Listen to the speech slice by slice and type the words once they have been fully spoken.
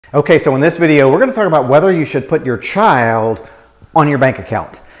Okay, so in this video, we're going to talk about whether you should put your child on your bank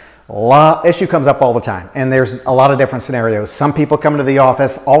account. Issue comes up all the time, and there's a lot of different scenarios. Some people come into the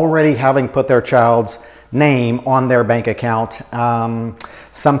office already having put their child's name on their bank account.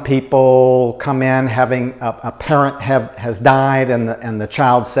 Some people come in having a parent has died, and the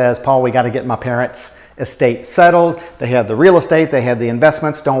child says, "Paul, we got to get my parents' estate settled. They had the real estate, they had the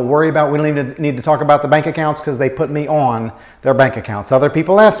investments. Don't worry about, we don't need to talk about the bank accounts because they put me on their bank accounts." Other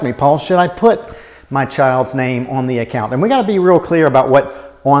people ask me, "Paul, should I put my child's name on the account?" And we got to be real clear about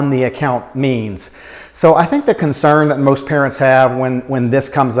what on the account means. So I think the concern that most parents have when this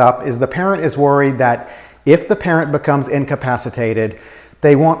comes up is the parent is worried that if the parent becomes incapacitated,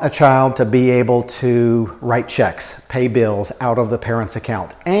 they want a child to be able to write checks, pay bills out of the parent's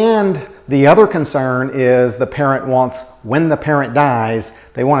account. And the other concern is the parent wants, when the parent dies,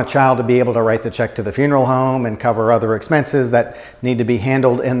 they want a child to be able to write the check to the funeral home and cover other expenses that need to be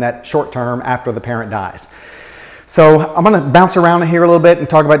handled in that short term after the parent dies. So I'm going to bounce around here a little bit and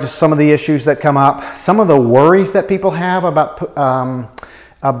talk about just some of the issues that come up. Some of the worries that people have about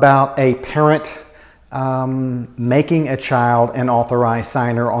a parent making a child an authorized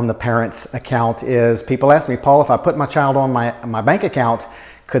signer on the parent's account is, people ask me, "Paul, if I put my child on my bank account,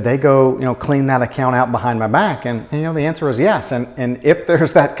 could they go, clean that account out behind my back?" And the answer is yes. And if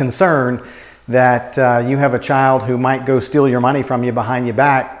there's that concern that you have a child who might go steal your money from you behind your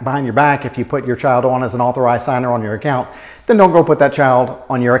back if you put your child on as an authorized signer on your account, then don't go put that child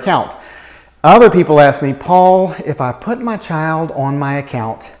on your account. Other people ask me, "Paul, if I put my child on my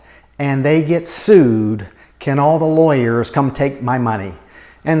account and they get sued, can all the lawyers come take my money?"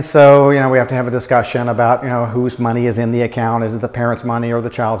 And so, we have to have a discussion about, whose money is in the account. Is it the parent's money or the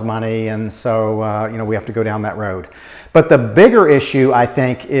child's money? And so, we have to go down that road. But the bigger issue, I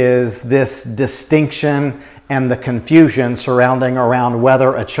think, is this distinction and the confusion surrounding around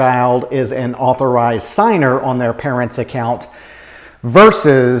whether a child is an authorized signer on their parent's account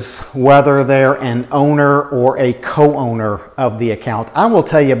versus whether they're an owner or a co-owner of the account. I will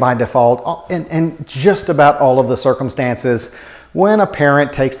tell you by default, in just about all of the circumstances, when a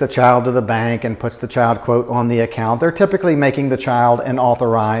parent takes the child to the bank and puts the child, quote, on the account, they're typically making the child an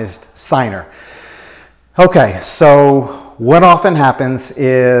authorized signer. Okay, so what often happens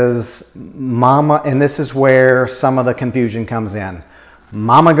is mama, and this is where some of the confusion comes in.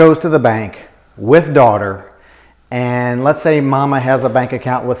 Mama goes to the bank with daughter, and let's say mama has a bank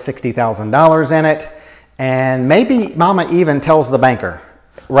account with $60,000 in it, and maybe mama even tells the banker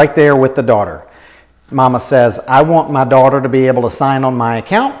right there with the daughter. Mama says, "I want my daughter to be able to sign on my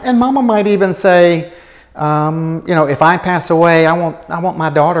account," and mama might even say, "If I pass away, I want my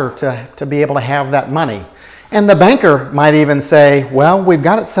daughter to be able to have that money." And the banker might even say, "Well, we've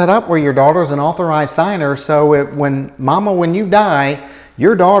got it set up where your daughter's an authorized signer, so when you die,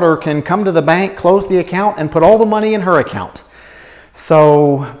 your daughter can come to the bank, close the account, and put all the money in her account."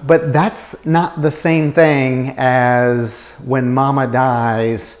 So, but that's not the same thing as when mama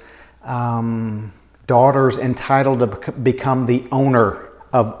dies, daughter's entitled to become the owner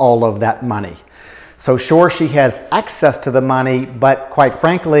of all of that money. So sure, she has access to the money, but quite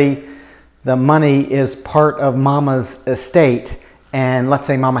frankly, the money is part of mama's estate. And let's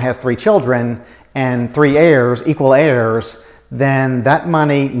say mama has 3 children and 3 heirs, equal heirs, then that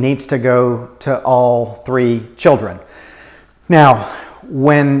money needs to go to all 3 children. Now,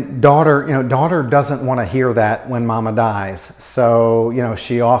 when daughter doesn't want to hear that when mama dies. So,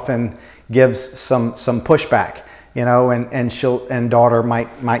 she often gives some pushback, and daughter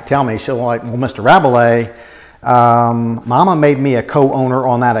might tell me, she'll like, "Well, Mr. Rabelais, mama made me a co-owner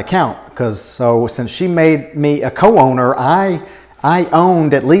on that account, so since she made me a co-owner, I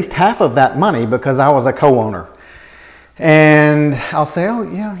owned at least half of that money because I was a co-owner." And I'll say, "Oh,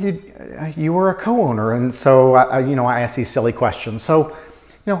 you were a co-owner." And so I ask these silly questions. So,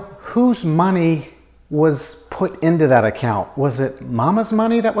 whose money was put into that account? Was it mama's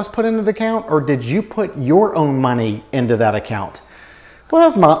money that was put into the account, or did you put your own money into that account? "Well,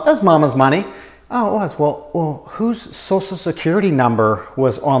 that was mama's money." "Oh, it was. Well, whose social security number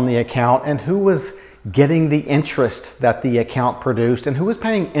was on the account, and who was getting the interest that the account produced, and who was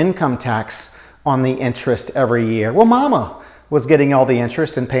paying income tax on the interest every year?" "Well, mama was getting all the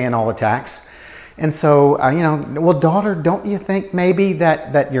interest and paying all the tax." And so, "Well, daughter, don't you think maybe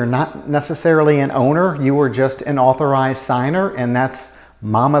that you're not necessarily an owner? You were just an authorized signer, and that's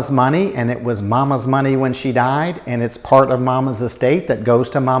mama's money, and it was mama's money when she died, and it's part of mama's estate that goes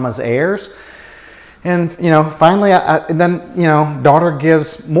to mama's heirs." And, finally, then daughter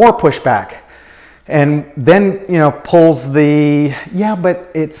gives more pushback. And then, you know, pulls the, yeah,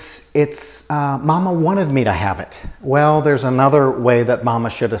 but it's Mama wanted me to have it. Well, there's another way that Mama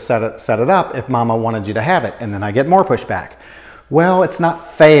should have set it up if Mama wanted you to have it. And then I get more pushback. Well, it's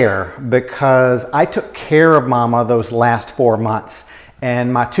not fair because I took care of Mama those last 4 months.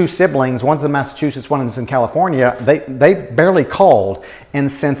 And my 2 siblings, one's in Massachusetts, one's in California, they barely called.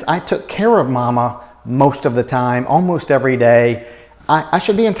 And since I took care of Mama most of the time, almost every day, I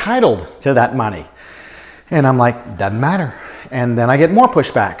should be entitled to that money. And I'm like, doesn't matter. And then I get more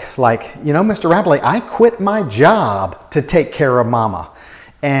pushback. Like, you know, Mr. Rapley, I quit my job to take care of Mama.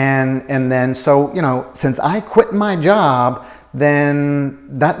 And then, so, you know, since I quit my job,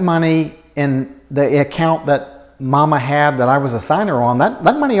 then that money in the account that Mama had that I was a signer on, that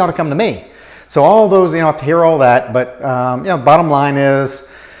money ought to come to me. So all those, you know, I have to hear all that. But, you know, bottom line is,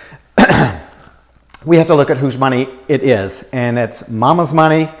 we have to look at whose money it is, and it's Mama's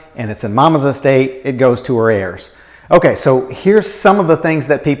money, and it's in Mama's estate. It goes to her heirs. Okay, so here's some of the things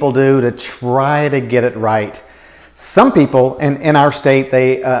that people do to try to get it right. Some people in our state,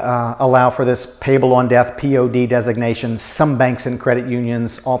 they allow for this payable on death, POD designation. Some banks and credit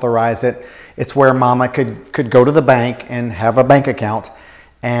unions authorize it. It's where Mama could go to the bank and have a bank account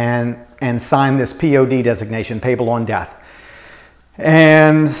and sign this POD designation, payable on death.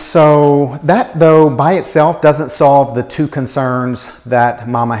 And so that, though, by itself doesn't solve the 2 concerns that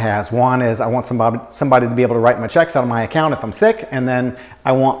Mama has. One is I want somebody to be able to write my checks out of my account if I'm sick, and then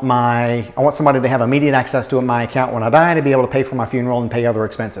I want somebody to have immediate access to my account when I die to be able to pay for my funeral and pay other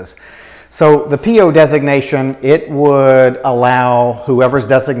expenses. So the PO designation, it would allow whoever's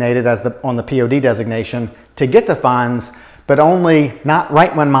designated as on the POD designation to get the funds, but only not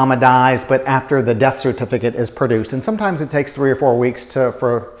right when Mama dies, but after the death certificate is produced. And sometimes it takes 3 or 4 weeks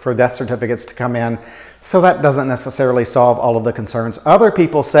for death certificates to come in. So that doesn't necessarily solve all of the concerns. Other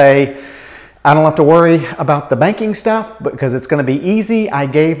people say, I don't have to worry about the banking stuff because it's going to be easy. I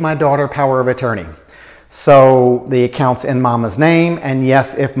gave my daughter power of attorney. So the account's in Mama's name. And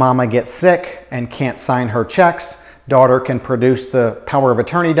yes, if Mama gets sick and can't sign her checks, daughter can produce the power of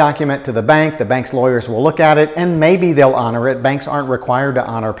attorney document to the bank. The bank's lawyers will look at it and maybe they'll honor it. Banks aren't required to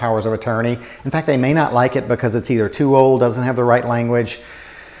honor powers of attorney. In fact, they may not like it because it's either too old, doesn't have the right language.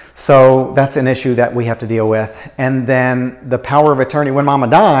 So that's an issue that we have to deal with. And then the power of attorney, when Mama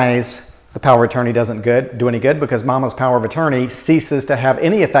dies, the power of attorney doesn't do any good because Mama's power of attorney ceases to have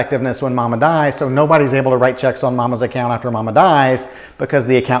any effectiveness when Mama dies. So nobody's able to write checks on Mama's account after Mama dies because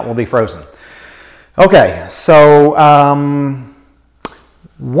the account will be frozen. Okay, so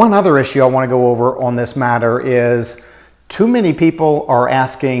one other issue I want to go over on this matter is too many people are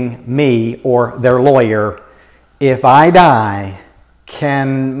asking me or their lawyer, if I die,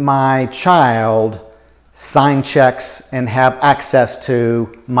 can my child sign checks and have access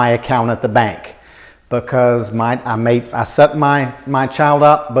to my account at the bank? Because I set my child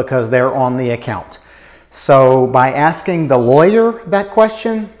up because they're on the account. So by asking the lawyer that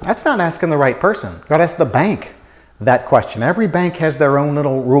question, that's not asking the right person. You've got to ask the bank that question. Every bank has their own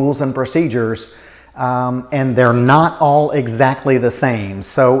little rules and procedures, and they're not all exactly the same.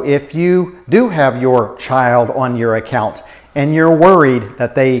 So if you do have your child on your account and you're worried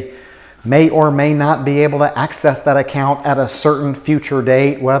that they may or may not be able to access that account at a certain future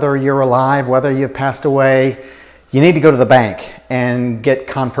date, whether you're alive, whether you've passed away, you need to go to the bank and get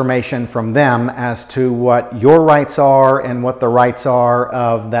confirmation from them as to what your rights are and what the rights are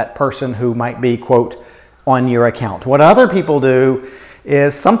of that person who might be, quote, on your account. What other people do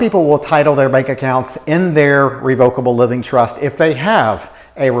is some people will title their bank accounts in their revocable living trust if they have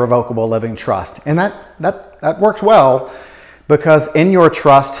a revocable living trust. And that works well because in your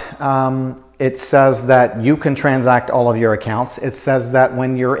trust, it says that you can transact all of your accounts. It says that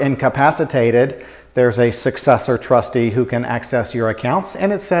when you're incapacitated, there's a successor trustee who can access your accounts.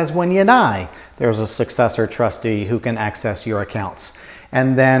 And it says when you die, there's a successor trustee who can access your accounts.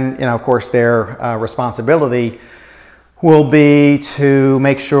 And then, you know, of course, their responsibility will be to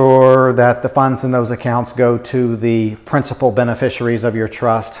make sure that the funds in those accounts go to the principal beneficiaries of your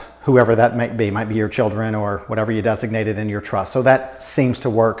trust, whoever that might be your children or whatever you designated in your trust. So that seems to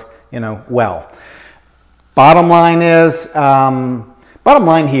work, you know, well. Bottom line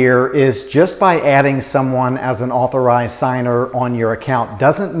here is just by adding someone as an authorized signer on your account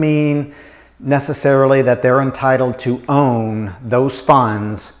doesn't mean necessarily that they're entitled to own those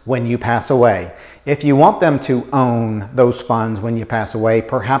funds when you pass away. If you want them to own those funds when you pass away,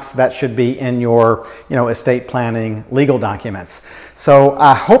 perhaps that should be in your, you know, estate planning legal documents. So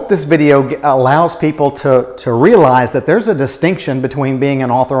I hope this video allows people to realize that there's a distinction between being an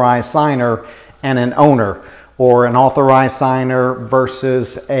authorized signer and an owner, or an authorized signer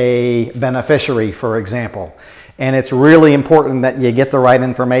versus a beneficiary, for example. And it's really important that you get the right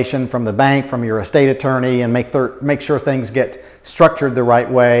information from the bank, from your estate attorney, and make sure things get structured the right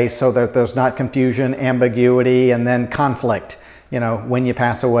way so that there's not confusion, ambiguity, and then conflict, you know, when you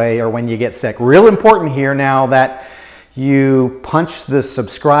pass away or when you get sick. Real important here now that you punch the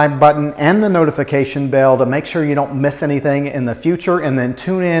subscribe button and the notification bell to make sure you don't miss anything in the future, and then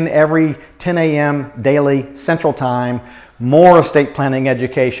tune in every 10 a.m. daily Central Time, more estate planning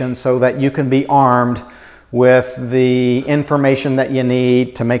education so that you can be armed with the information that you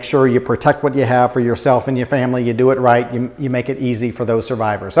need to make sure you protect what you have for yourself and your family. You do it right, you make it easy for those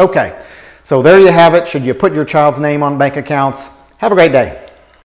survivors. Okay, so there you have it. Should you put your child's name on bank accounts? Have a great day.